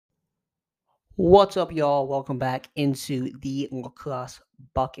What's up, y'all? Welcome back into the Lacrosse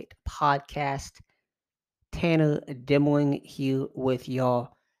Bucket Podcast. Tanner Dimling here with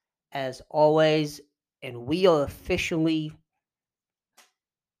y'all as always, and we are officially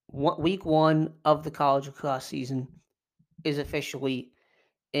week one of the college lacrosse season is officially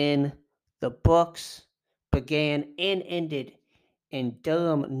in the books. Began and ended in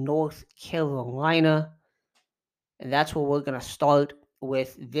Durham, North Carolina, and that's where we're gonna start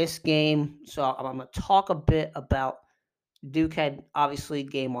with this game. So I'm gonna talk a bit about Duke had obviously a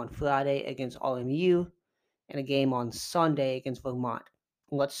game on Friday against RMU and a game on Sunday against Vermont.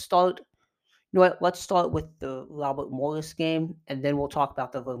 Let's start. You know what? Let's start with the Robert Morris game, and then we'll talk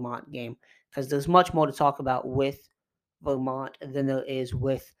about the Vermont game because there's much more to talk about with Vermont than there is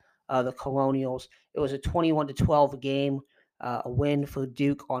with the Colonials. It was a 21-12 game, a win for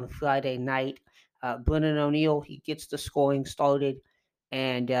Duke on Friday night. Brennan O'Neill, he gets the scoring started,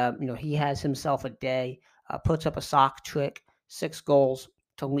 and he has himself a day. Puts up a sock trick, 6 goals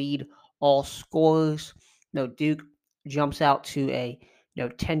to lead all scorers. Duke jumps out to a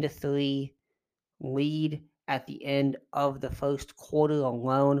 10-3 lead at the end of the first quarter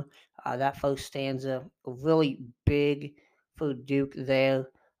alone. That first stanza really big for Duke there.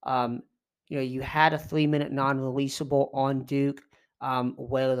 Um, you had a 3-minute non-releasable on Duke,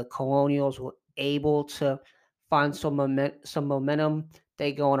 where the Colonials were able to find some momentum.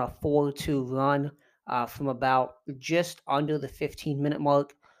 They go on a 4-2 run from about just under the 15-minute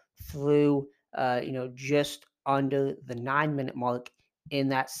mark through just under the 9-minute mark in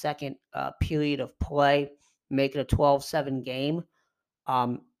that second period of play, make it a 12-7 game.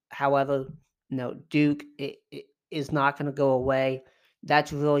 However, Duke it is not going to go away.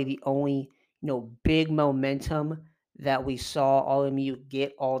 That's really the only big momentum that we saw RMU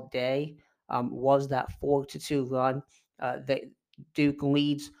get all day, was that 4-2 run. Duke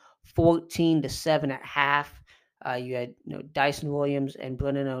leads 14-7 at half. You had Dyson Williams and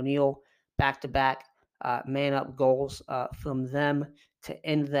Brennan O'Neill back to back man up goals from them to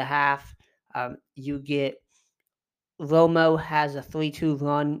end the half. You get Romo has a 3-2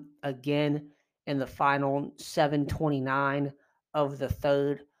 run again in the final 7:29 of the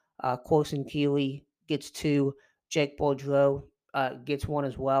third. Corson Keeley gets two. Jake Boudreau gets one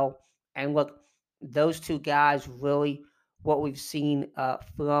as well. And look, those two guys really, what we've seen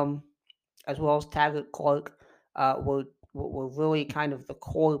from, as well as Taggart Clark, were really kind of the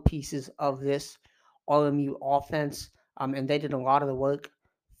core pieces of this RMU offense. And they did a lot of the work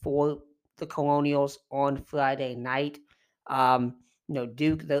for the Colonials on Friday night.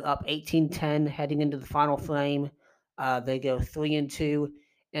 Duke, they're up 18-10 heading into the final frame. They go 3-2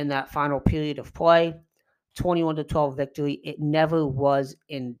 in that final period of play. 21-12 victory. It never was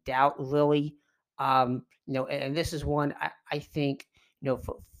in doubt, really. And this is one I think,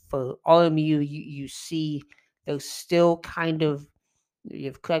 for RMU, you see they're still kind of, you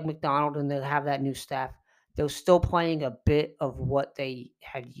have Craig McDonald and they have that new staff. They're still playing a bit of what they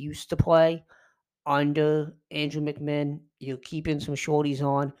had used to play under Andrew McMahon. You're keeping some shorties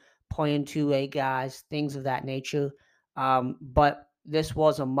on, playing 2A guys, things of that nature. But this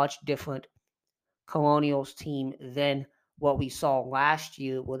was a much different Colonials team than what we saw last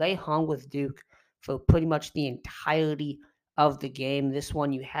year, where they hung with Duke for pretty much the entirety of the game. This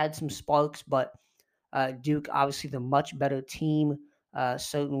one, you had some sparks, but Duke, obviously, the much better team,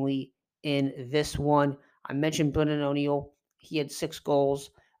 certainly in this one. I mentioned Brennan O'Neill. He had 6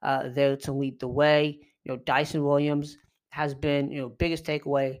 goals there to lead the way. Dyson Williams has been, biggest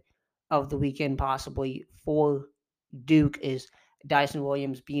takeaway of the weekend possibly for Duke is Dyson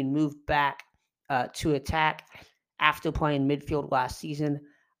Williams being moved back to attack after playing midfield last season.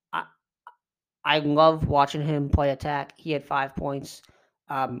 I, I love watching him play attack. He had 5 points,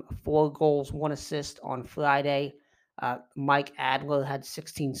 4 goals, 1 assist on Friday. Mike Adler had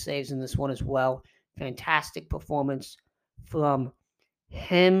 16 saves in this one as well. Fantastic performance from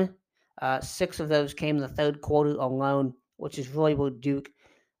him. 6 of those came in the third quarter alone, which is really where Duke,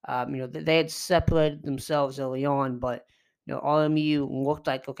 they had separated themselves early on, but RMU looked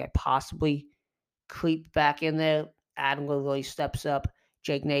like, okay, possibly creep back in there. Adler really steps up.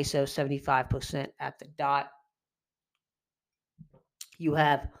 Jake Naso, 75% at the dot. You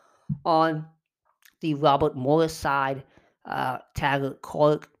have on the Robert Morris side, Taggart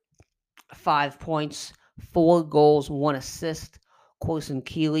Clark, 5 points, 4 goals, 1 assist. Corson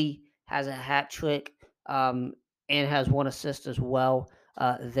Keeley has a hat trick and has 1 assist as well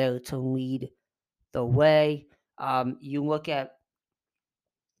there to lead the way. You look at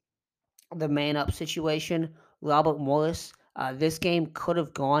the man up situation, Robert Morris. This game could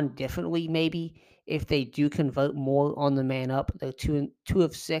have gone differently, maybe if they do convert more on the man up. They're two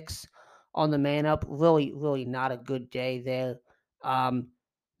of six on the man up. Really, really not a good day there. Um,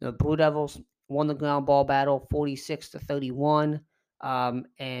 the Blue Devils won the ground ball battle 46-31,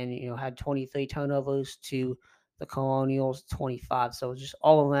 and had 23 turnovers to the Colonials 25. So just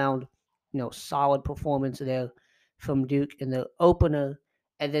all around, solid performance there from Duke in the opener.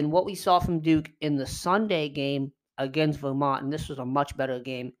 And then what we saw from Duke in the Sunday game against Vermont, and this was a much better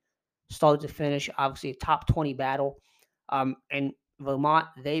game, start to finish, obviously a top 20 battle. And Vermont,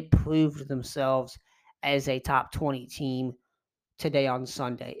 they proved themselves as a top 20 team today on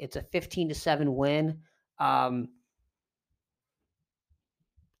Sunday. It's a 15-7 win.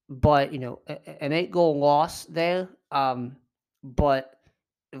 But an 8-goal loss there. But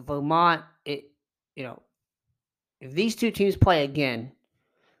Vermont, you know, if these two teams play again,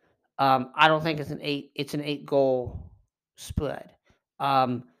 I don't think it's an 8-goal spread.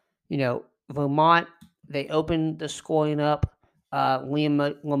 Um, Vermont, they opened the scoring up.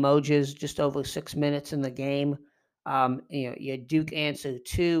 Liam Limoges just over 6 minutes in the game. You had Duke answer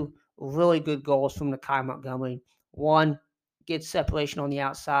two really good goals from Nakai Montgomery. One gets separation on the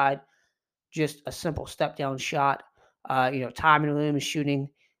outside, just a simple step down shot. Timing Lim is shooting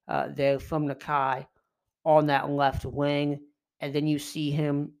there from Nakai on that left wing, and then you see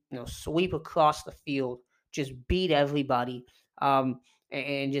him, sweep across the field, just beat everybody,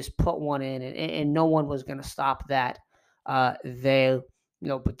 and just put one in, and no one was going to stop that there.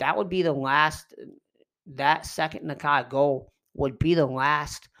 But that would be the last. That second Nakai goal would be the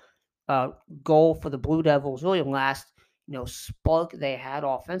last uh, goal for the Blue Devils, really last spark they had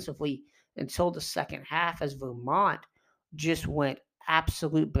offensively until the second half, as Vermont just went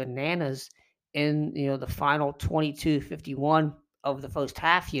absolute bananas in the final 22-51 of the first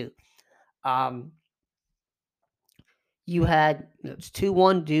half here. Um, you had it's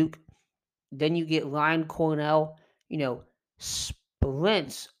 2-1 Duke, then you get Ryan Cornell,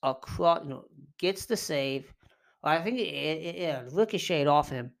 sprints across, gets the save. I think it ricocheted off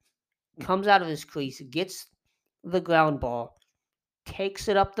him, comes out of his crease, gets the ground ball, takes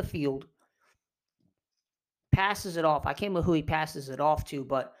it up the field, passes it off. I can't remember who he passes it off to,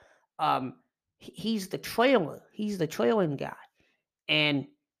 but he's the trailer. He's the trailing guy. And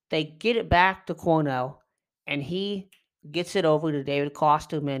they get it back to Cornell, and he gets it over to David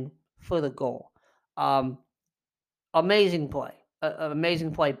Klosterman for the goal. Amazing play.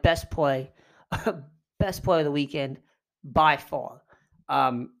 Amazing play. Best play. Best play of the weekend by far.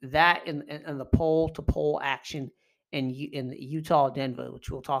 That and the pole to pole action in the Utah Denver, which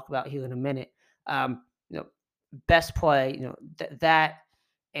we'll talk about here in a minute. Um, you know, Best play. That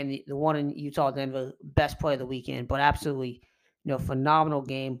and the one in Utah Denver, best play of the weekend. But absolutely, phenomenal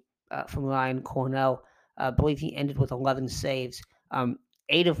game from Ryan Cornell. I believe he ended with 11 saves,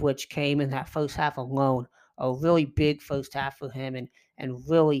 8 of which came in that first half alone. A really big first half for him, and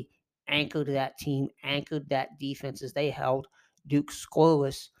really anchored that team, anchored that defense as they held Duke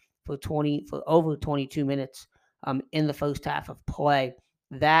scoreless for over 22 minutes in the first half of play.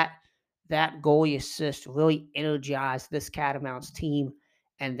 That goalie assist really energized this Catamounts team,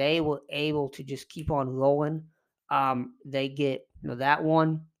 and they were able to just keep on rolling. They get that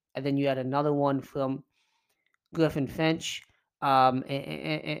one, and then you had another one from Griffin Finch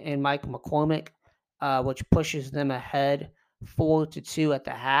and Mike McCormick, which pushes them ahead 4-2 at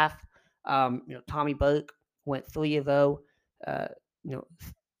the half. Tommy Burke went 3-0, uh, you know,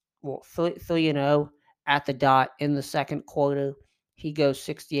 3-0 at the dot in the second quarter. He goes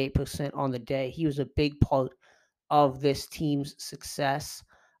 68% on the day. He was a big part of this team's success,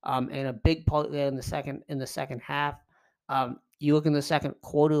 and a big part there in the second half. You look in the second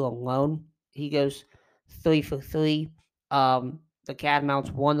quarter alone, he goes 3 for 3. The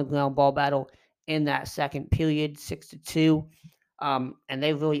Catamounts won the ground ball battle in that second period, 6-2, and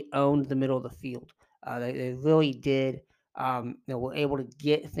they really owned the middle of the field. They really did. Were able to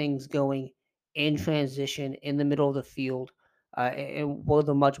get things going in transition in the middle of the field, and were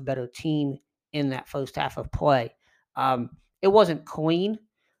the much better team in that first half of play. It wasn't clean,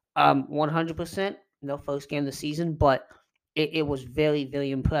 100%, first game of the season, but it was very,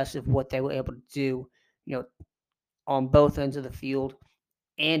 very impressive what they were able to do, on both ends of the field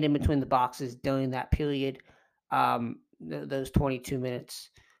and in between the boxes during that period, those 22 minutes,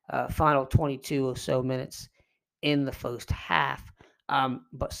 final 22 or so minutes in the first half.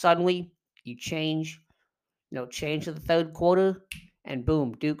 But suddenly you change to the third quarter, and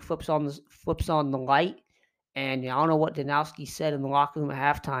boom, Duke flips on the light. And I don't know what Danowski said in the locker room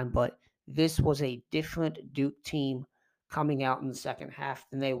at halftime, but this was a different Duke team coming out in the second half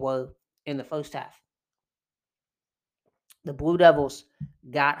than they were in the first half. The Blue Devils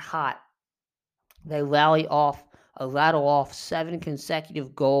got hot. They rattle off 7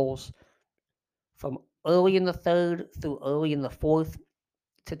 consecutive goals from early in the third through early in the fourth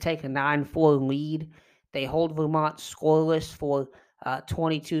to take a 9-4 lead. They hold Vermont scoreless for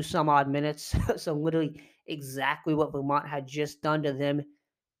 22 some odd minutes. So literally exactly what Vermont had just done to them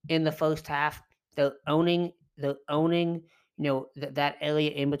in the first half. They're owning, that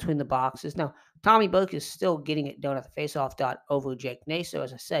area in between the boxes. Now, Tommy Burke is still getting it done at the faceoff dot over Jake Naso,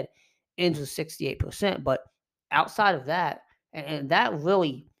 as I said, into 68%. But outside of that, and that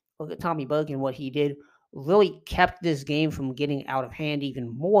really, look at Tommy Burke and what he did, really kept this game from getting out of hand even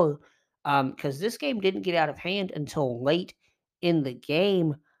more. Because this game didn't get out of hand until late in the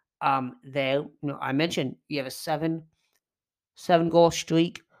game. I mentioned you have a seven goal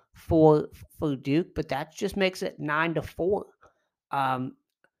streak for Duke, but that just makes it 9-4. Um,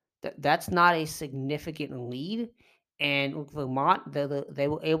 that's not a significant lead, and with Vermont, they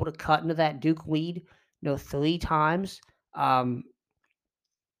were able to cut into that Duke lead, 3 times, or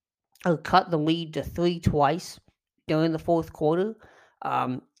cut the lead to 3 twice during the fourth quarter.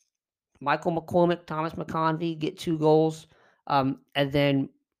 Um, Michael McCormick, Thomas McConvey get 2 goals, and then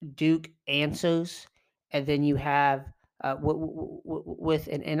Duke answers, and then you have with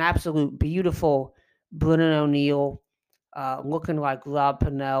an absolute beautiful Brennan O'Neill, looking like Rob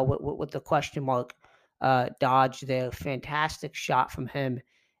Pennell with the question mark dodge there. Fantastic shot from him,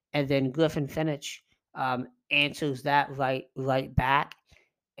 and then Griffin Finich answers that right back,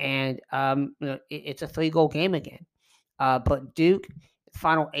 and it's a 3-goal game again. But Duke,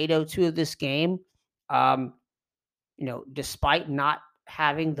 final 8:02 of this game, um, despite not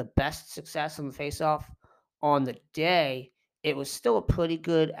having the best success on the faceoff on the day, it was still a pretty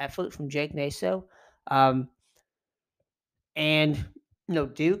good effort from Jake Naso. And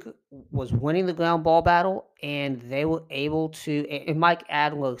Duke was winning the ground ball battle, and they were able to. And Mike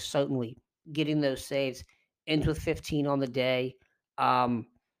Adler certainly getting those saves into 15 on the day.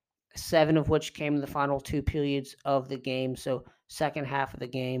 7 of which came in the final 2 periods of the game. So second half of the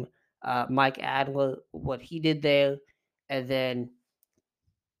game, Mike Adler, what he did there, and then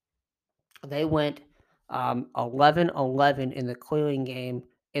they went 11-11 in the clearing game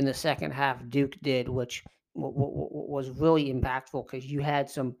in the second half. Duke did, which was really impactful because you had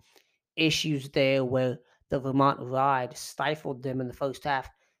some issues there where the Vermont Ride stifled them in the first half.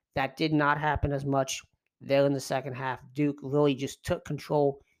 That did not happen as much there in the second half. Duke really just took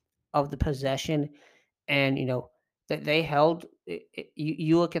control of the possession, and that they held.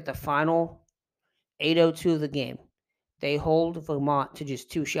 You look at the final 8:02 of the game. They hold Vermont to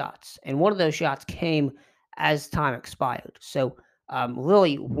just 2 shots, and one of those shots came as time expired. So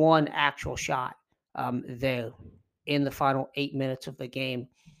really, one actual shot there in the final 8 minutes of the game.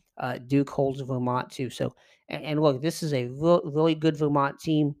 Duke holds Vermont too. So, and look, this is a really good Vermont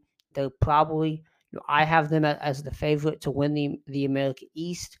team. They're probably, I have them as the favorite to win the America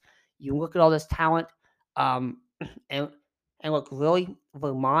East. You look at all this talent, um, and and look, really,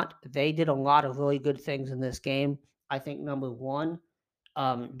 Vermont, they did a lot of really good things in this game. I think number one,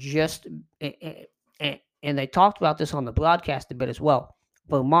 just and they talked about this on the broadcast a bit as well.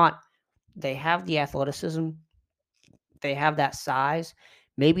 Vermont, they have the athleticism, they have that size,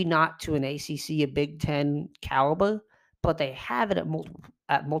 maybe not to an ACC, a Big Ten caliber, but they have it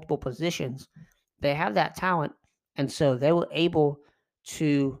at multiple positions. They have that talent, and so they were able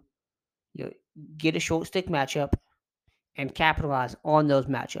to you know, get a short stick matchup and capitalize on those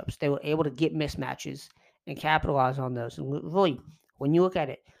matchups. They were able to get mismatches and capitalize on those. And really, when you look at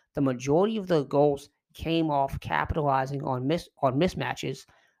it, the majority of the goals came off capitalizing on mismatches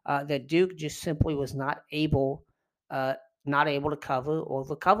that Duke just simply was uh, not able to cover or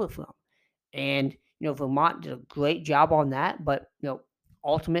recover from. And Vermont did a great job on that, but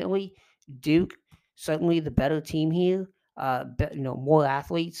ultimately Duke certainly the better team here. More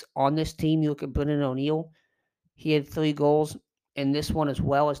athletes on this team. You look at Brennan O'Neill, he had 3 goals in this one as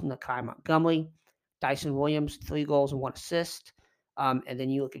well as Nakai Montgomery. Dyson Williams, 3 goals and 1 assist. And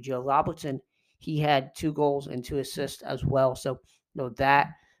then you look at Joe Robertson, he had 2 goals and 2 assists as well. So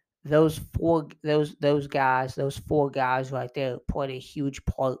that those 4 guys right there played a huge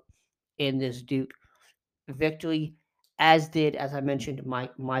part in this Duke victory, as did, as I mentioned,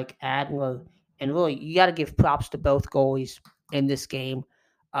 Mike Adler. And really, you got to give props to both goalies in this game.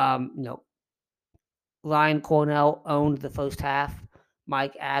 Um, you know, Ryan Cornell owned the first half.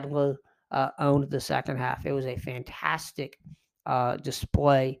 Mike Adler owned the second half. It was a fantastic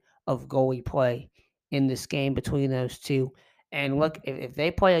display of goalie play in this game between those two. And look, if they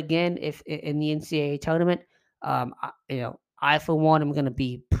play again, if in the NCAA tournament, I for one am going to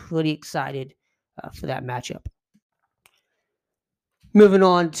be pretty excited for that matchup. Moving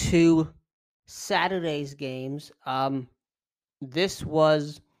on to Saturday's games. This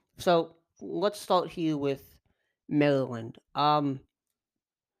was so let's start here with Maryland.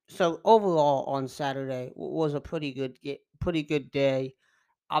 So overall on Saturday was a pretty good day.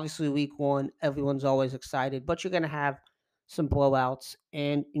 Obviously, week one, everyone's always excited, but you're gonna have some blowouts,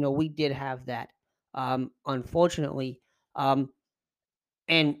 and we did have that. Unfortunately, um,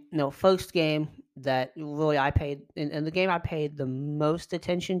 and first game that really I paid, and the game I paid the most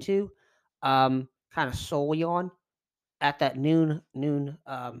attention to, kind of solely on at that noon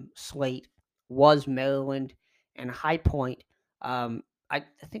slate was Maryland and High Point. I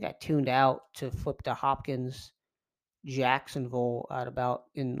think I tuned out to flip to Hopkins Jacksonville at about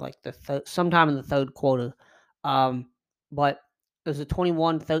in like the sometime in the third quarter. Um, but it was a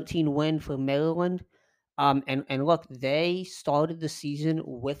 21-13 win for Maryland. And look, they started the season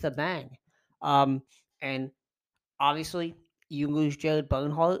with a bang. Um, and obviously you lose Jared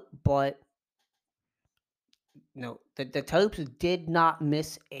Bernhardt, but no, the Terps did not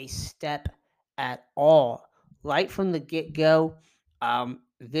miss a step at all. Right from the get go,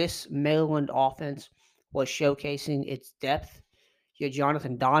 this Maryland offense was showcasing its depth. You had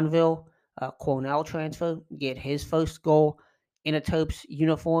Jonathan Donville, Cornell transfer, get his first goal in a Terps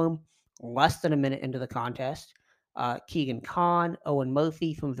uniform less than a minute into the contest. Keegan Kahn, Owen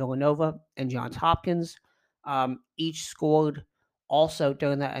Murphy from Villanova, and Johns Hopkins each scored also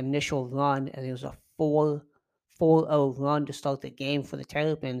during that initial run, and it was a 4-0 run to start the game for the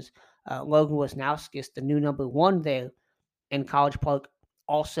Terrapins. Logan Wisnauskas, the new number one there in College Park,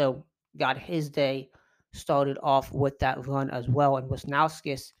 also got his day started off with that run as well. And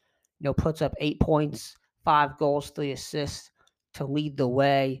Wisnauskas, puts up 8 points, 5 goals, 3 assists to lead the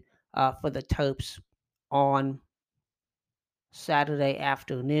way for the Terps on Saturday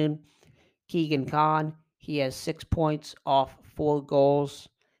afternoon. Keegan Kahn, he has 6 points off 4 goals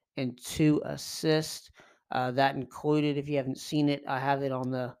and 2 assists. That included, if you haven't seen it, I have it on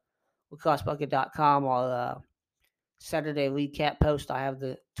the lacrossebucket.com or Saturday recap post. I have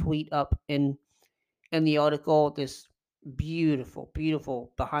the tweet up in the article. This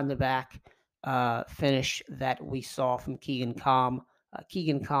beautiful behind the back finish that we saw from Keegan Kahn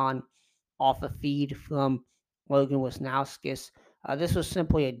off a feed from Logan Wisnauskas. This was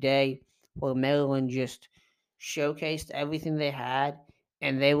simply a day where Maryland just showcased everything they had,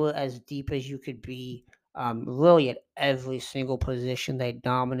 and they were as deep as you could be. Really, at every single position, they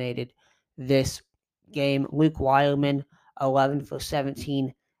dominated this game. Luke Wireman, 11 for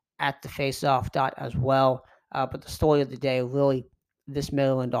 17 at the faceoff dot as well. But the story of the day, really, this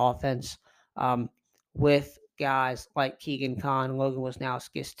Maryland offense with guys like Keegan Kahn, Logan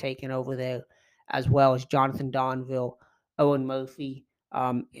Wisnauskas taking over there, as well as Jonathan Donville, Owen Murphy,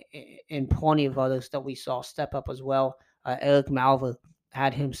 and plenty of others that we saw step up as well. Eric Malver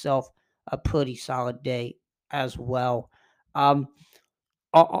had himself a pretty solid day as well. Um,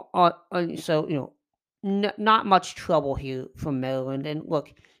 so not much trouble here from Maryland. And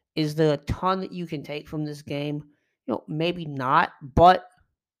look, is there a ton that you can take from this game? Maybe not, but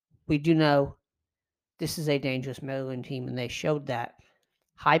we do know this is a dangerous Maryland team, and they showed that.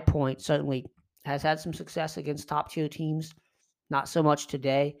 High Point certainly has had some success against top tier teams. Not so much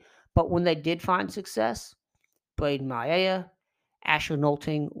today, but when they did find success, Braden Maia, Asher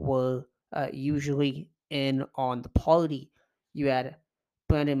Nolting were usually in on the party. You had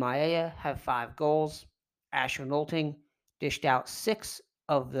Brandon Maia have 5 goals. Asher Nolting dished out six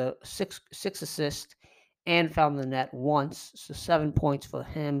assists and found the net once, so 7 points for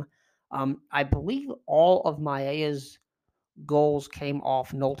him. I believe all of Maia's goals came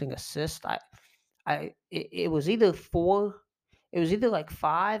off Nolting assist. It was either four, it was either like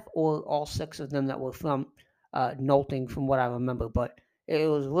five or all six of them that were from Nolting, from what I remember. But it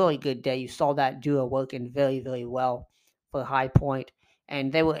was a really good day. You saw that duo working very well for High Point,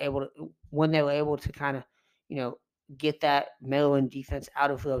 and they were able to when they were able to kind of you know get that Maryland defense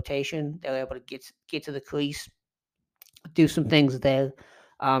out of rotation. They were able to get to the crease, do some things there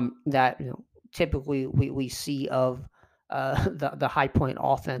that typically we see of the High Point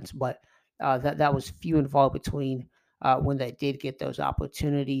offense, but that was few and far between when they did get those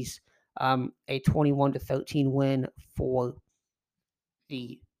opportunities. A 21-13 win for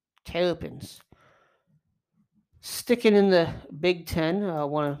the Terrapins. Sticking in the Big Ten, I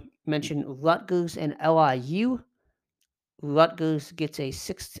want to mention Rutgers and LIU. Rutgers gets a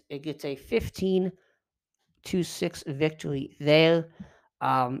 15-6 victory there.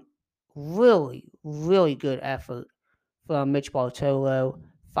 Um, really good effort from Mitch Bartolo.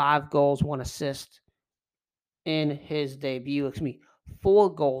 5 goals, 1 assist in his debut. Excuse me,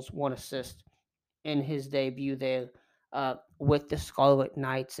 4 goals, 1 assist in his debut there with the Scarlet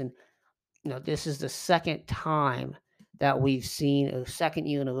Knights. And this is the second time that we've seen, or second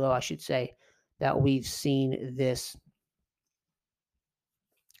year in a row, I should say, that we've seen this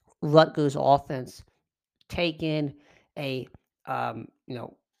Rutgers offense take in a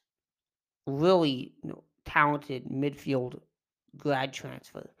really talented midfield grad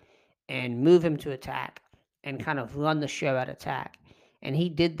transfer and move him to attack and kind of run the show at attack. And he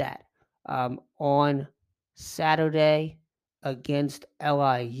did that on Saturday against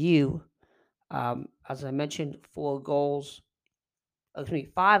LIU. As I mentioned, 5 goals. I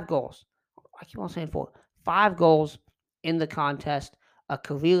keep on saying 4. 5 goals in the contest, a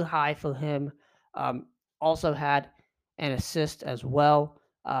career high for him. Also had an assist as well.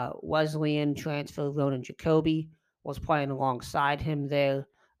 Wesleyan transfer Ronan Jacoby was playing alongside him there.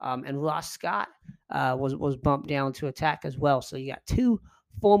 And Ross Scott was bumped down to attack as well. So you got 2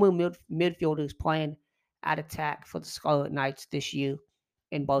 former midfielders playing at attack for the Scarlet Knights this year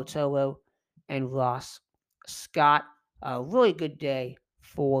in Bartolo and Ross Scott. A really good day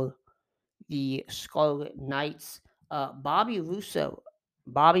for the Scarlet Knights. Bobby Russo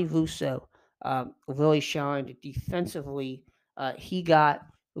really shined defensively. He got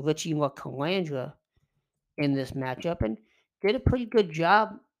Richie McCalandra in this matchup and did a pretty good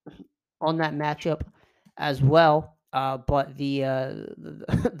job on that matchup as well. But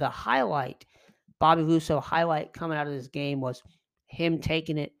the highlight, Bobby Russo highlight coming out of this game was him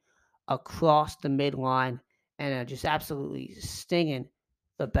taking it across the midline and just absolutely stinging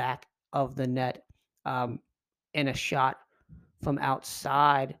the back of the net in a shot from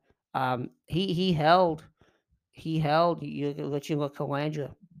outside. He held Richie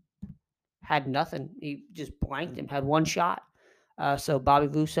Calandra had nothing. He just blanked him. Had one shot. So Bobby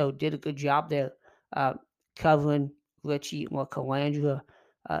Russo did a good job there, covering Richie Calandra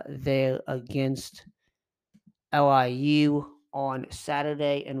there against LIU on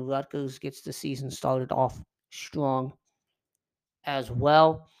Saturday, and Rutgers gets the season started off strong as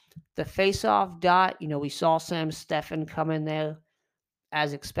well. The face-off dot, we saw Sam Steffen come in there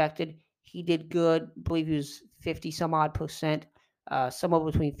as expected. He did good. I believe he was 50 some odd percent, somewhere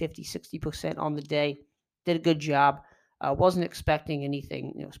between 50-60% on the day. Did a good job. Wasn't expecting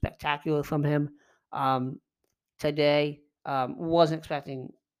anything spectacular from him today. Wasn't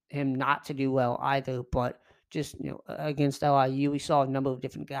expecting him not to do well either, but just against LIU, we saw a number of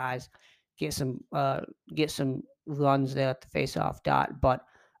different guys get some runs there at the face-off dot, but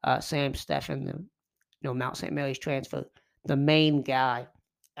Sam Steffen, the Mount St. Mary's transfer, the main guy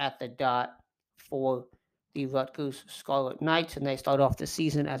at the dot for the Rutgers Scarlet Knights, and they start off the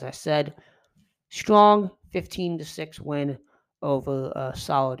season, as I said, strong, 15-6 win over a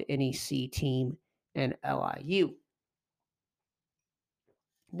solid NEC team in LIU.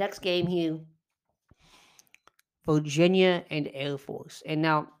 Next game here, Virginia and Air Force. And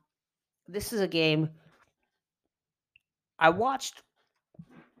now, this is a game I watched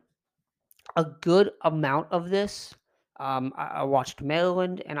a good amount of this. I watched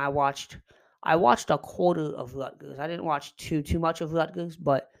Maryland, and I watched a quarter of Rutgers. I didn't watch too much of Rutgers,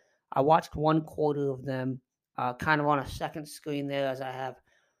 but I watched 1/4 of them, kind of on a second screen there as I have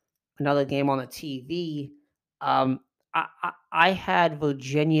another game on the TV. I had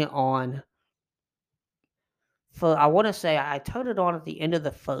Virginia on for, I want to say, I turned it on at the end of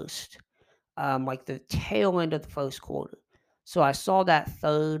the first, like the tail end of the first quarter. So I saw that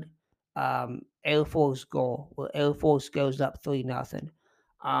third Air Force goal where Air Force goes up 3-0.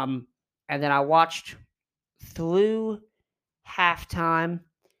 And then I watched through halftime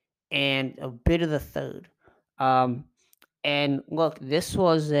and a bit of the third. And look, this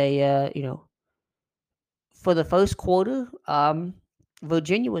was a, for the first quarter,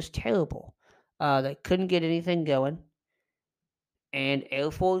 Virginia was terrible. They couldn't get anything going. And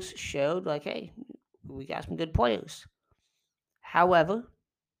Air Force showed, like, hey, we got some good players. However,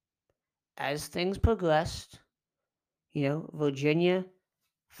 as things progressed, Virginia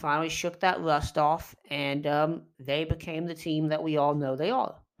finally shook that rust off, and they became the team that we all know they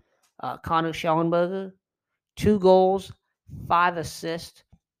are. Connor Schellenberger, 2 goals, 5 assists,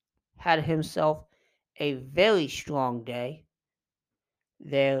 had himself a very strong day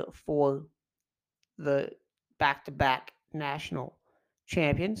there for the back-to-back national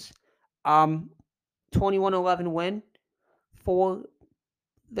champions. 21-11 win for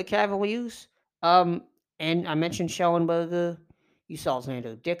the Cavaliers. And I mentioned Schellenberger. You saw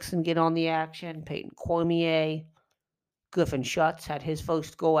Xander Dixon get on the action. Peyton Cormier. Griffin Schutz had his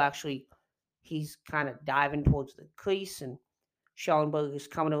first goal. Actually, he's kind of diving towards the crease, and Schellenberger's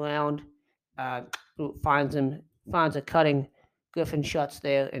coming around, finds a cutting Griffin Schutz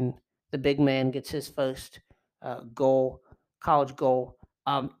there, and the big man gets his first college goal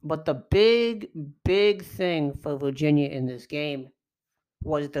But the big thing for Virginia in this game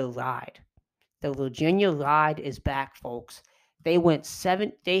was the ride. The Virginia ride is back, folks. They went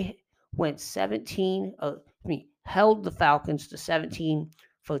 17. Held the Falcons to 17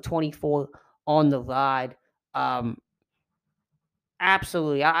 for 24 on the ride. Um,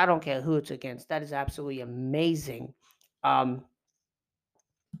 Absolutely, I don't care who it's against. That is absolutely amazing. Um,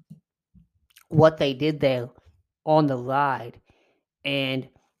 what they did there on the ride, and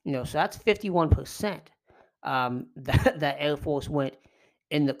so that's 51%. That Air Force went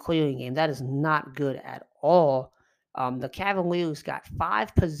in the clearing game. That is not good at all. The Cavaliers got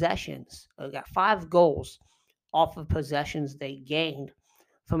got 5 goals off of possessions they gained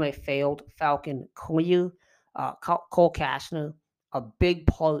from a failed Falcon clear. Cole Kastner, a big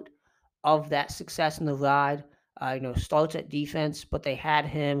part of that success in the ride, starts at defense, but they had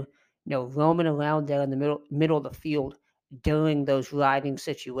him, roaming around there in the middle of the field during those riding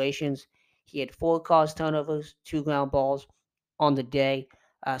situations. He had 4 caused turnovers, 2 ground balls on the day,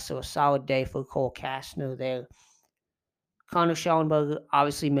 so a solid day for Cole Kastner there. Connor Schellenberger,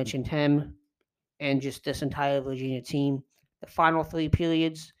 obviously mentioned him, and just this entire Virginia team. The final 3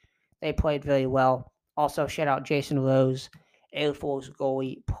 periods, they played very well. Also, shout out Jason Rose, Air Force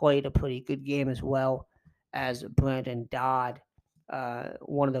goalie, played a pretty good game as well as Brandon Dodd,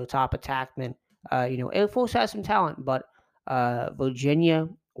 one of the top attackmen. Air Force has some talent, but Virginia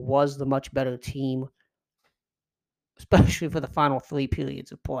was the much better team, especially for the final 3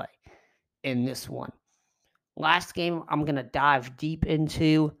 periods of play in this one. Last game, I'm going to dive deep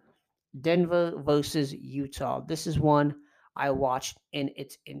into Denver versus Utah. This is one I watched in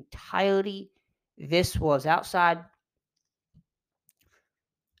its entirety. This was outside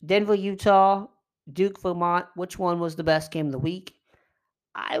Denver, Utah, Duke, Vermont. Which one was the best game of the week?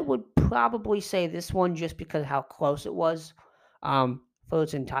 I would probably say this one just because of how close it was for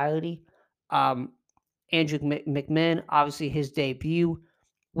its entirety. Um, Andrew McMahon, obviously his debut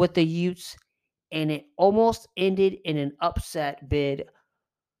with the Utes, and it almost ended in an upset bid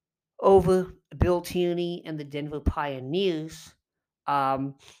over Bill Tierney and the Denver Pioneers,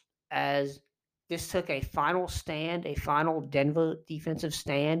 um, as this took a final Denver defensive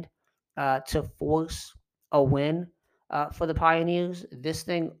stand to force a win for the Pioneers. This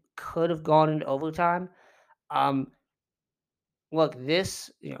thing could have gone into overtime. Um, Look, the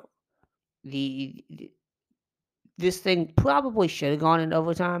this thing probably should have gone into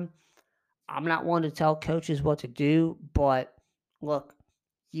overtime. I'm not one to tell coaches what to do, but look,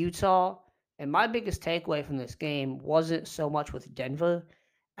 Utah, and my biggest takeaway from this game wasn't so much with Denver,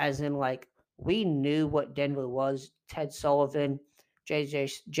 as in like we knew what Denver was. Ted Sullivan, JJ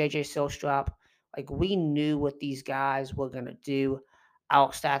Silstrop, like we knew what these guys were gonna do.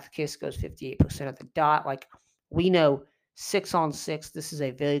 Alex Stathakis goes 58% at the dot. Like we know 6-on-6, this is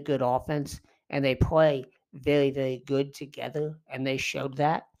a very good offense, and they play very, very good together, and they showed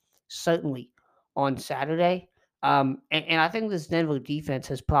that certainly on Saturday. And I think this Denver defense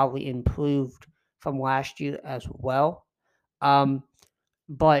has probably improved from last year as well.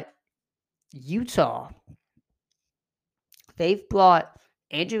 But Utah, they've brought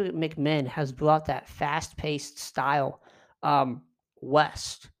Andrew McMahon has brought that fast-paced style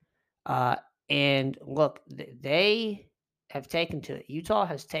west. Uh, and look, they have taken to it. Utah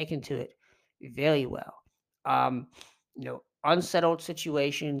has taken to it very well. Um, Unsettled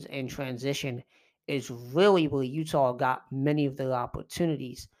situations and transition is really where Utah got many of their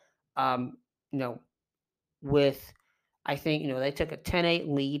opportunities. Um, you know, with I think they took a 10-8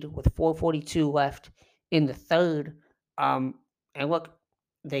 lead with 4:42 left in the third. And look,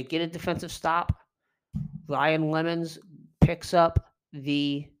 they get a defensive stop. Ryan Lemons picks up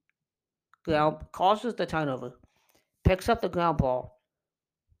the ground, causes the turnover, picks up the ground ball,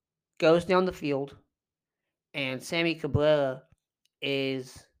 goes down the field, and Sammy Cabrera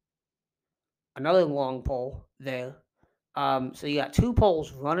is another long pole there. So you got 2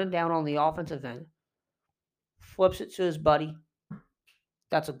 poles running down on the offensive end, flips it to his buddy.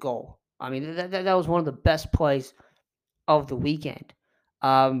 That's a goal. I mean, that was one of the best plays of the weekend.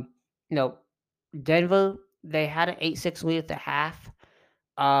 Um, you know, Denver, they had an 8-6 lead at the half.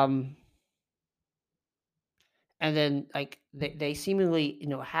 Um, and then, like, they seemingly,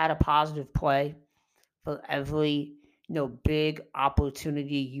 had a positive play for every, big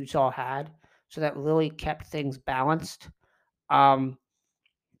opportunity Utah had. So that really kept things balanced. Um,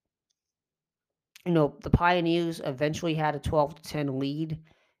 the Pioneers eventually had a 12-10 lead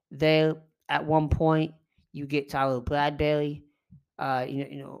there at one point. You get Tyler Bradbury,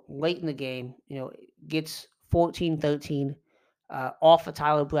 late in the game, gets 14-13 off a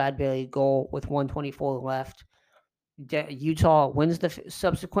Tyler Bradbury goal with 124 left. Utah wins the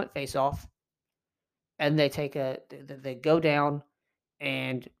subsequent face-off, and they go down,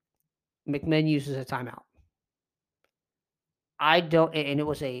 and McMinn uses a timeout. I don't, and it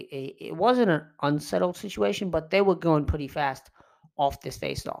was it wasn't an unsettled situation, but they were going pretty fast off this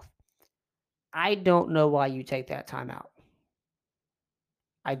face-off. I don't know why you take that timeout.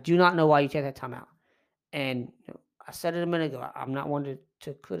 I do not know why you take that timeout. And I said it a minute ago. I'm not one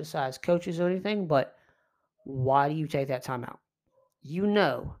to criticize coaches or anything, but why do you take that timeout? You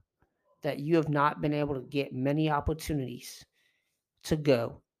know that you have not been able to get many opportunities to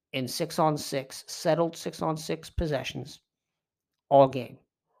go in 6-on-6, settled 6-on-6 possessions all game.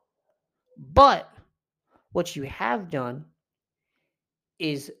 But what you have done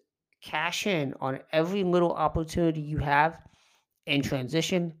is cash in on every little opportunity you have in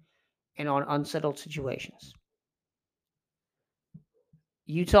transition and on unsettled situations.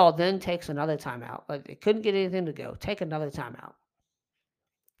 Utah then takes another timeout. Like they couldn't get anything to go. Take another timeout.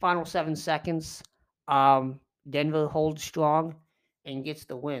 Final 7 seconds. Denver holds strong and gets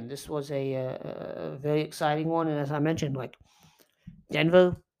the win. This was a very exciting one, and as I mentioned, like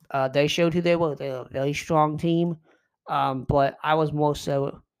Denver, they showed who they were. They're a very strong team, but I was more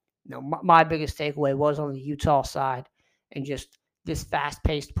so, my biggest takeaway was on the Utah side, and just this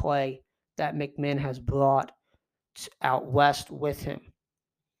fast-paced play that McMinn has brought out west with him.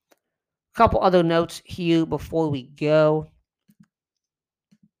 A couple other notes here before we go.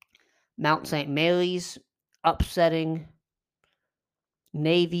 Mount St. Mary's upsetting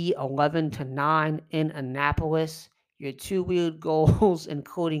Navy 11-9 in Annapolis. You had two weird goals,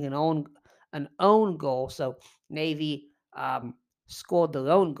 including an own goal. So Navy scored their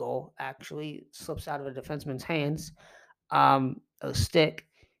own goal. Actually, slips out of a defenseman's hands, a stick,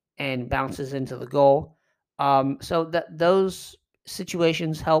 and bounces into the goal. So those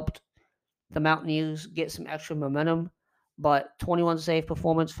situations helped the Mountaineers get some extra momentum. But 21 save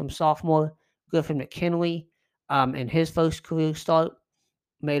performance from sophomore Griffin McKinley in his first career start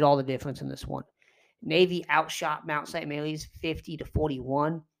made all the difference in this one. Navy outshot Mount St. Mary's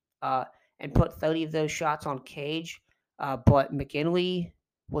 50-41 and put 30 of those shots on cage. But McKinley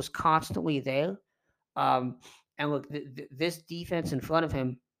was constantly there. And look, this defense in front of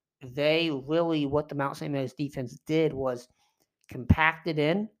him, what the Mount St. Mary's defense did was compacted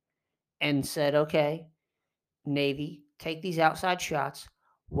in and said, okay, Navy, take these outside shots.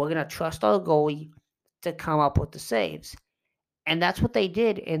 We're going to trust our goalie to come up with the saves. And that's what they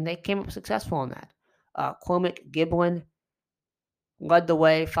did, and they came up successful on that. Cormac Giblin led the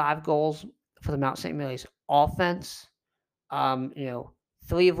way, 5 goals for the Mount St. Mary's offense,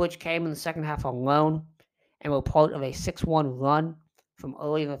 3 of which came in the second half alone and were part of a 6-1 run from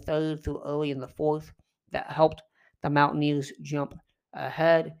early in the third through early in the fourth that helped the Mountaineers jump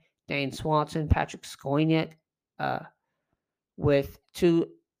ahead. Dane Swanson, Patrick Skolniak with 3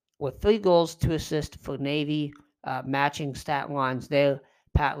 goals, 2 assists for Navy, matching stat lines there.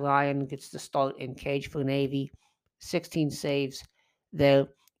 Pat Ryan gets the start in cage for Navy, 16 saves there.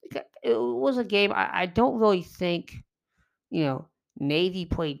 It was a game I don't really think, Navy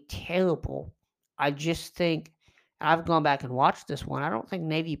played terrible. I just think, I've gone back and watched this one, I don't think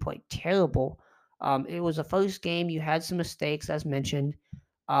Navy played terrible. It was a first game. You had some mistakes, as mentioned,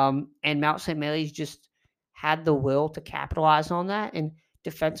 and Mount St. Mary's just had the will to capitalize on that. And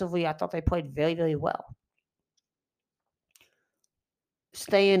defensively, I thought they played very, very well.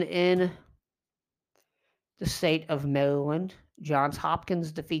 Staying in the state of Maryland, Johns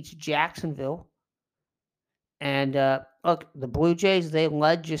Hopkins defeats Jacksonville. And look, the Blue Jays, they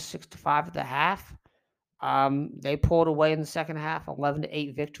led just 6-5 at the half. They pulled away in the second half,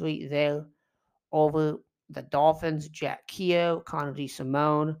 11-8 victory there over the Dolphins. Jack Keogh, Connor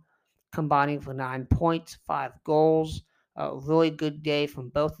DeSimone combining for 9 points, 5 goals. A really good day from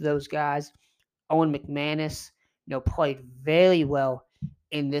both of those guys. Owen McManus, played very well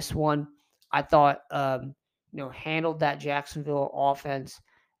in this one. I thought, handled that Jacksonville offense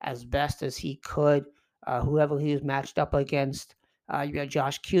as best as he could. Whoever he was matched up against, you got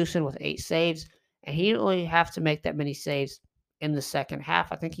Josh Cusin with 8 saves, and he didn't really have to make that many saves in the second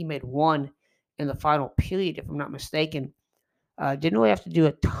half. I think he made 1 in the final period, if I'm not mistaken. Didn't really have to do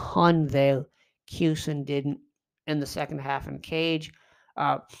a ton there. Cusin didn't in the second half in cage.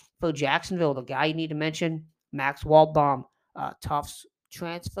 For Jacksonville, the guy you need to mention, Max Waldbaum, Tufts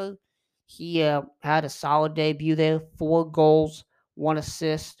transfer. He had a solid debut there, 4 goals, 1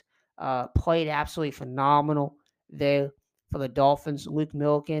 assist, played absolutely phenomenal there for the Dolphins. Luke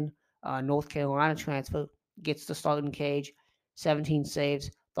Milliken, North Carolina transfer, gets the start in cage, 17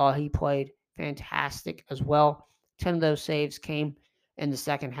 saves. Thought he played fantastic as well. 10 of those saves came in the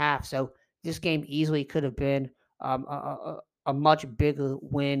second half. So this game easily could have been a much bigger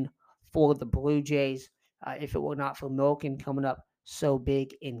win for the Blue Jays if it were not for Milken coming up so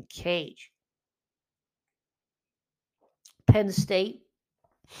big in Cage. Penn State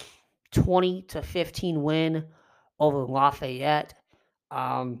 20-15 win over Lafayette.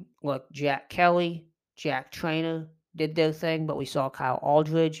 Look, Jack Kelly, Jack Trainer did their thing, but we saw Kyle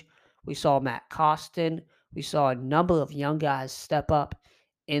Aldridge, we saw Matt Costin, we saw a number of young guys step up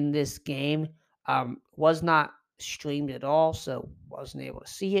in this game. Was not streamed at all, so wasn't able to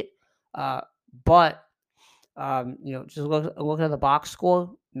see it. But just look at the box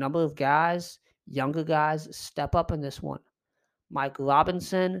score. Number of guys, younger guys, step up in this one. Mike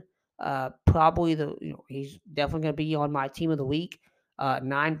Robinson, probably he's definitely going to be on my team of the week.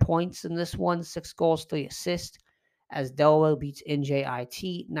 9 points in this one, 6 goals, 3 assists, as Delaware beats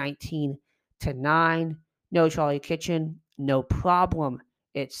NJIT 19-9. No Charlie Kitchen, no problem,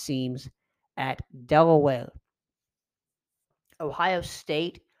 it seems, at Delaware. Ohio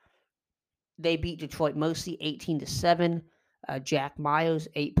State, they beat Detroit mostly 18-7. Jack Myers,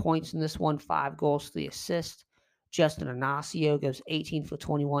 8 points in this one, 5 goals, 3 assists. Justin Anasio goes 18 for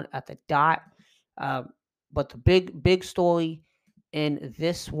 21 at the dot. But the big story in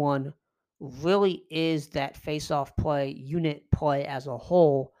this one really is that face-off play, unit play as a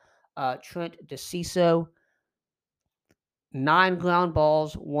whole. Trent DeCiso, 9 ground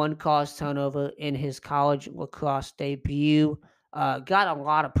balls, 1 caused turnover in his college lacrosse debut. Got a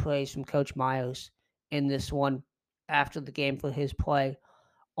lot of praise from Coach Myers in this one after the game for his play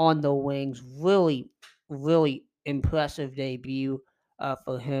on the wings. Really, really impressive debut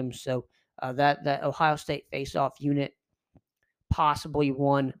for him. So that Ohio State face-off unit, possibly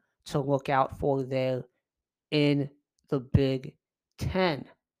one to look out for there in the Big Ten.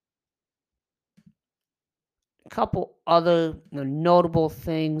 A couple other notable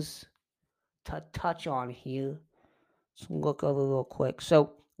things to touch on here. Let's look over real quick.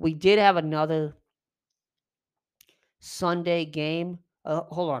 So we did have another Sunday game.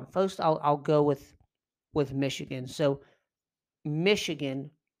 Hold on. First, I'll go with Michigan. So Michigan,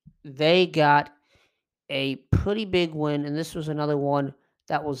 they got a pretty big win, and this was another one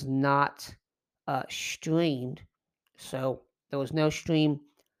that was not streamed. So there was no stream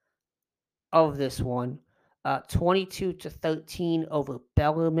of this one. 22-13 over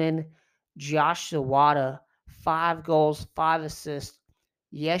Bellarmine. Josh Zawada, 5 goals, 5 assists.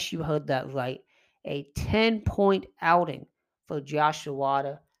 Yes, you heard that right. A 10-point outing for Josh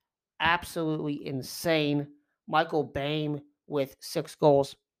Zawada. Absolutely insane. Michael Boehm with 6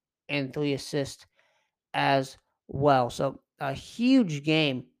 goals and 3 assists as well. So a huge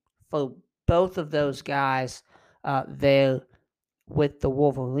game for both of those guys there with the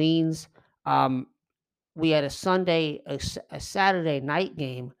Wolverines. We had a Saturday night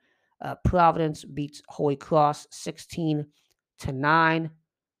game. Providence beats Holy Cross 16-9.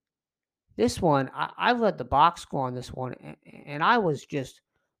 This one, I read the box score on this one, and I was just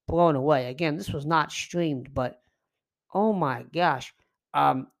blown away. Again, this was not streamed, but oh my gosh.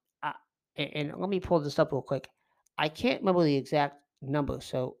 And let me pull this up real quick. I can't remember the exact number,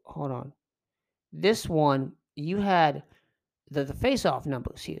 so hold on. This one, you had the face-off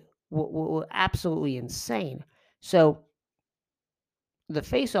numbers here were absolutely insane. So the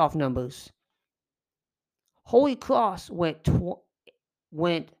face-off numbers, Holy Cross won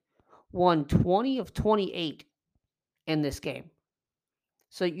 20 of 28 in this game.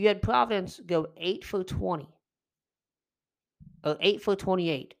 So you had Providence go 8 for 20. 8 for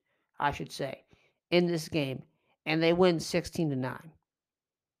 28, I should say, in this game, and they win 16-9.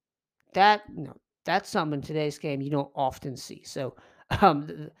 That's something in today's game you don't often see. So,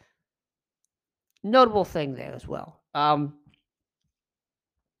 notable thing there as well.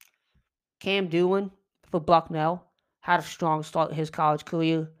 Cam Doolan for Bucknell had a strong start to his college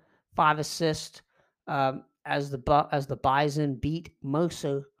career, 5 assists as the Bison beat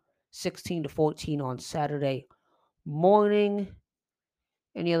Mercer 16-14 on Saturday morning.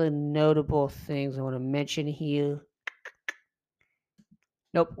 Any other notable things I want to mention here?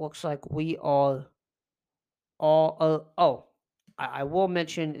 Nope, looks like we are all... I will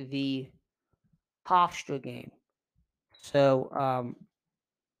mention the Hofstra game. So,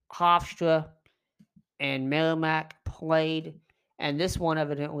 Hofstra and Merrimack played, and this one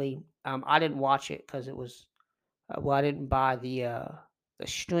evidently, I didn't watch it because it was, I didn't buy the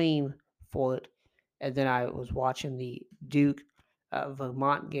stream for it, and then I was watching the Duke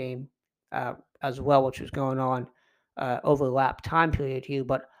Vermont game as well, which was going on overlap time period here.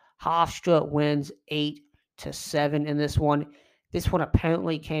 But Hofstra wins 8-7 in this one. This one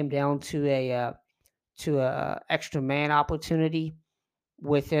apparently came down to a extra man opportunity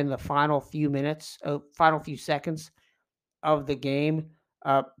within the final few seconds of the game.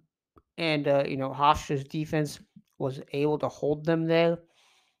 Uh, and Hofstra's defense was able to hold them there.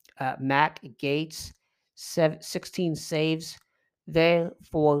 Mac Gates, 16 saves there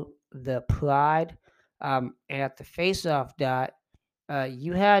for the Pride. And at the faceoff dot,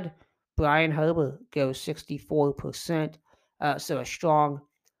 you had Brian Herbert go 64%. So a strong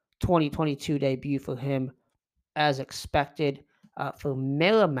 2022 debut for him as expected. For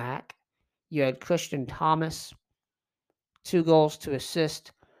Merrimack, you had Christian Thomas, 2 goals to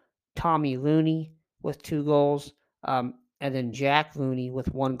assist. Tommy Looney with 2 goals. And then Jack Looney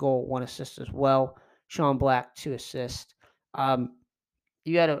with 1 goal, 1 assist as well. Sean Black, 2 assists.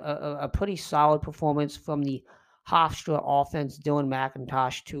 You had a pretty solid performance from the Hofstra offense. Dylan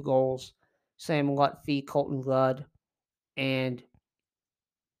McIntosh, 2 goals. Sam Lutfi, Colton Rudd, and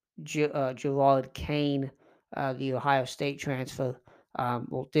Gerard Kane, the Ohio State transfer.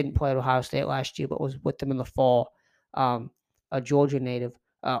 Didn't play at Ohio State last year, but was with them in the fall. A Georgia native.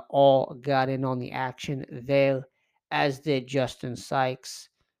 All got in on the action there, as did Justin Sykes,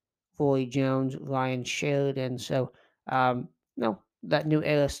 Roy Jones, Ryan Sheridan. So, that new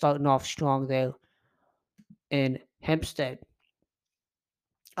era starting off strong there in Hempstead.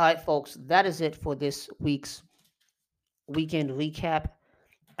 All right, folks, that is it for this week's weekend recap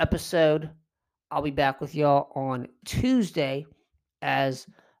episode. I'll be back with y'all on Tuesday as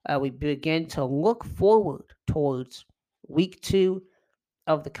we begin to look forward towards week 2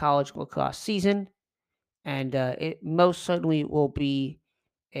 of the college lacrosse season. And it most certainly will be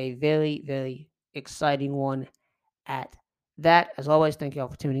a very, very exciting one at that. As always, thank you all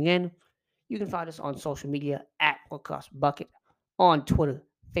for tuning in. You can find us on social media at Lacrosse Bucket on Twitter,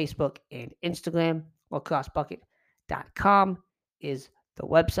 Facebook, and Instagram. LacrosseBucket.com is the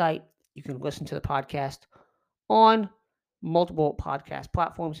website. You can listen to the podcast on multiple podcast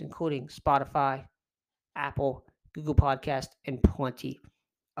platforms, including Spotify, Apple, Google Podcast, and plenty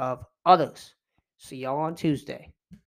of others. See y'all on Tuesday.